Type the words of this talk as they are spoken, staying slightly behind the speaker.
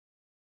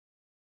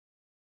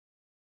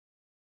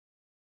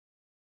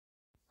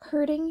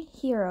Hurting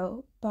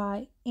Hero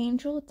by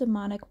Angel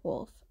Demonic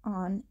Wolf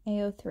on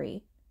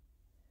AO3.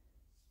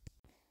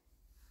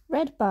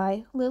 Read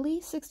by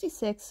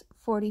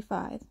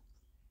Lily6645.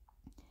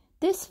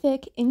 This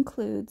fic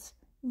includes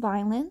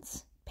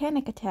violence,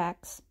 panic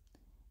attacks,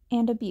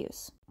 and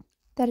abuse.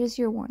 That is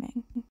your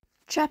warning.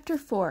 Chapter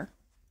 4.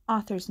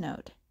 Author's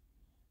Note.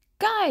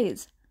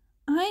 Guys,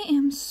 I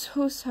am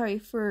so sorry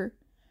for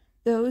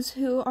those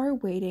who are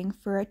waiting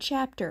for a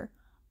chapter.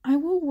 I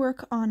will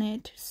work on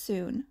it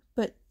soon,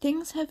 but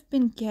things have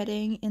been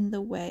getting in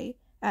the way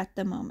at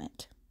the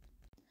moment.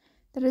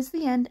 That is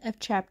the end of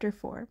Chapter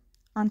 4.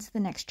 On to the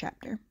next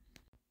chapter.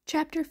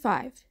 Chapter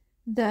 5.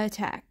 The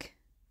Attack.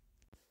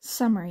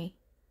 Summary.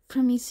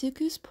 From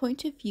Izuku's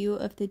point of view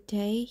of the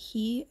day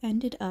he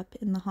ended up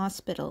in the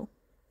hospital,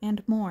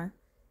 and more.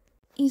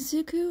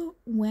 Izuku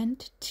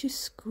went to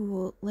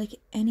school like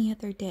any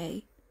other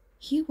day.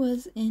 He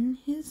was in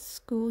his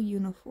school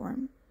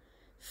uniform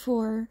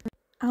for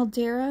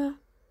Aldera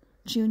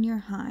Junior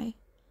High.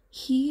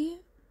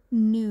 He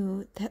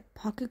knew that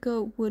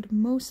Bakugo would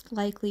most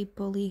likely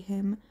bully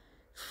him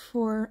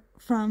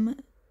from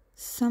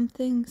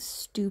something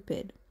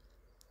stupid.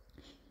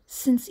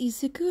 Since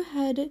Izuku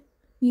had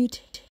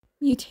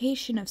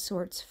mutation of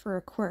sorts for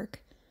a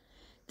quirk,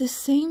 the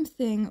same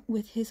thing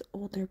with his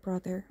older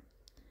brother.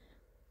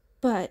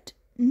 But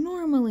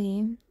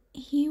normally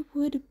he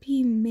would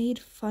be made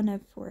fun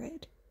of for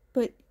it,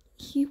 but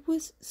he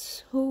was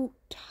so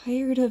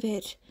tired of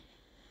it.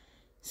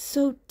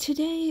 So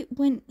today,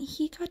 when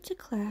he got to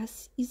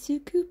class,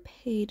 Izuku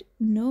paid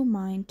no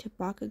mind to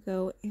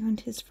Bakugo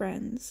and his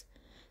friends.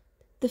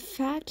 The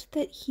fact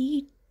that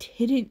he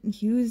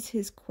didn't use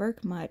his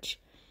quirk much,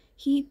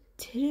 he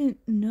didn't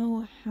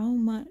know how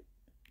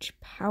much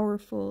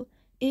powerful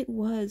it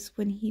was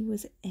when he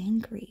was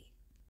angry.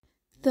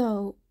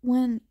 Though,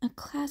 when a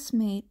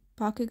classmate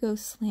Bakugo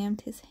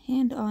slammed his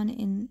hand on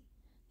in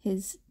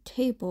his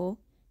table,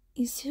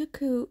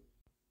 Izuku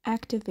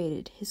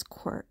activated his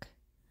quirk.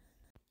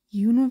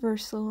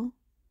 Universal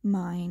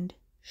Mind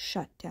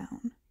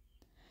Shutdown.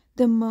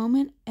 The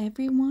moment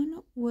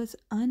everyone was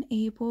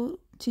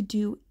unable to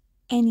do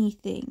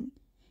anything,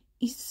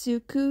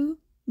 Izuku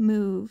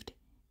moved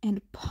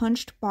and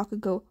punched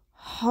Bakugo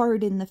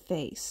hard in the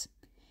face.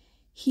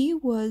 He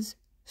was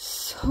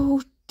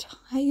so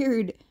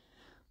tired,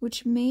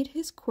 which made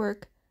his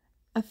quirk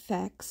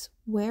effects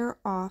wear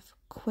off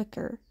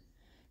quicker.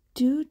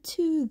 Due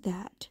to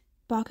that,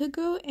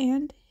 Bakugo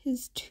and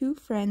his two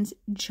friends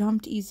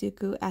jumped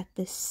Izuku at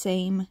the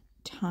same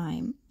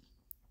time.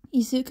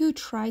 Izuku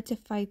tried to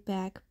fight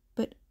back,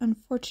 but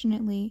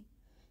unfortunately,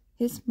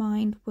 his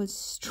mind was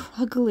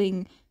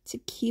struggling to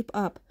keep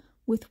up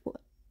with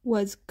what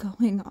was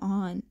going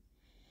on.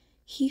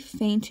 He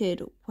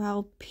fainted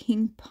while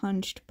being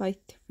punched by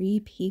 3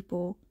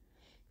 people.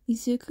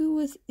 Izuku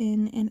was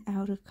in and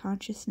out of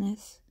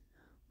consciousness,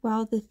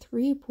 while the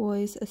 3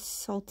 boys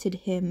assaulted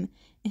him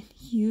and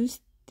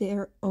used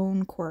their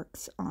own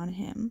quirks on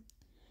him.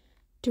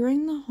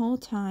 During the whole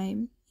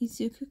time,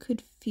 Izuku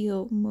could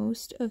feel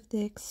most of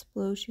the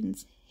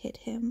explosions hit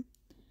him,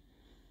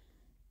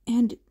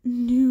 and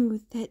knew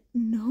that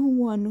no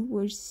one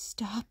was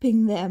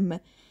stopping them.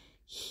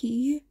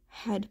 He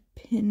had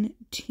been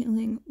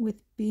dealing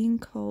with being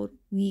called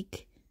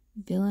weak,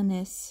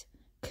 villainous,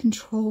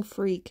 control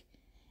freak,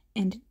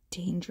 and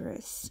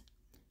dangerous.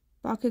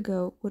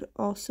 Bakugo would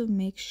also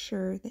make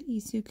sure that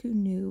Izuku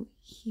knew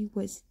he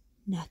was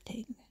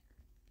nothing.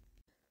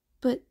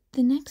 But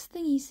the next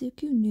thing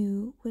Izuku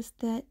knew was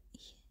that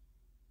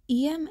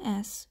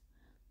EMS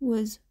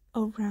was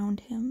around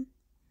him,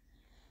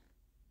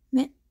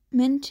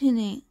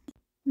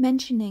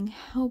 mentioning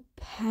how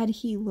bad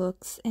he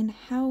looks and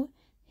how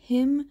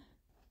him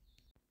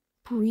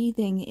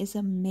breathing is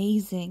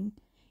amazing.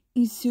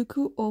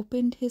 Izuku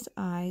opened his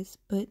eyes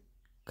but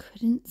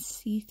couldn't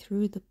see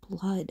through the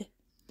blood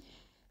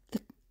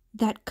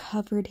that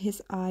covered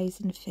his eyes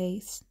and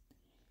face.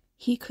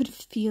 He could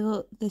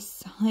feel the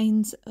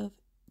signs of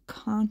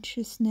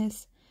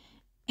consciousness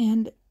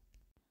and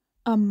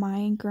a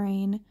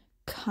migraine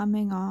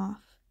coming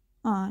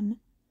on,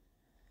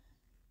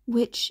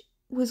 which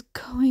was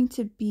going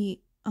to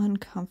be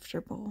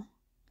uncomfortable.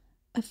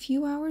 A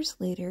few hours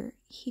later,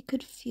 he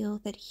could feel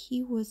that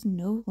he was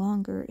no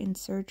longer in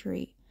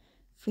surgery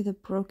for the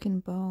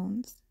broken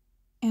bones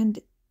and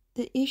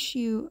the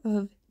issue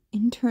of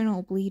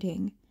internal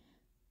bleeding,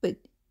 but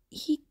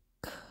he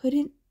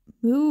couldn't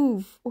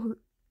move or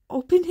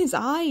open his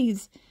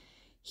eyes.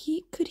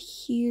 He could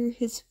hear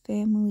his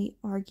family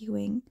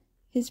arguing,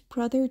 his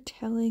brother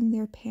telling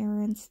their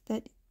parents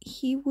that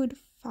he would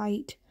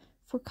fight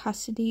for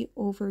custody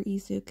over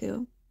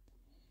Izuku.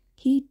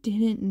 He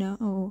didn't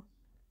know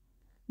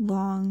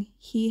long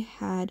he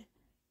had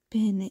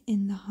been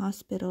in the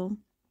hospital.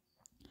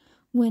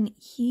 When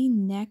he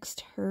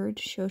next heard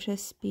Shota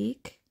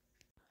speak,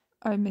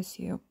 "I miss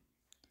you.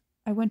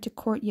 I went to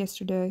court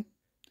yesterday.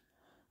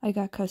 I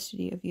got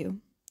custody of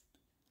you.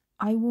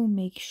 I will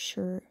make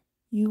sure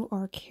you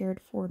are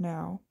cared for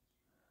now.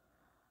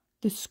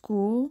 The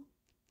school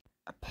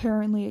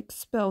apparently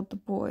expelled the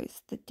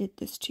boys that did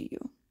this to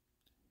you.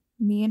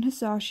 Me and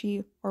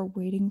Hisashi are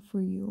waiting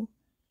for you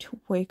to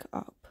wake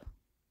up.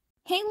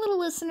 Hey, little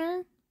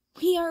listener,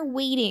 we are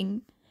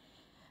waiting.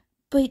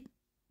 But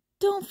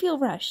don't feel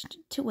rushed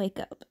to wake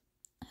up.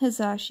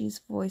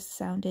 Hisashi's voice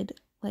sounded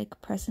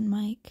like present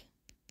mic.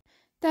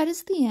 That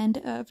is the end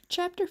of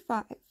Chapter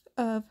 5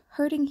 of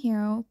Hurting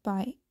Hero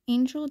by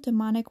Angel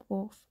Demonic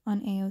Wolf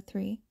on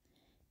AO3.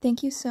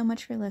 Thank you so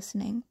much for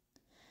listening.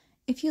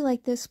 If you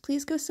like this,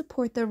 please go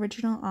support the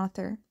original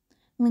author.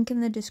 Link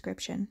in the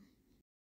description.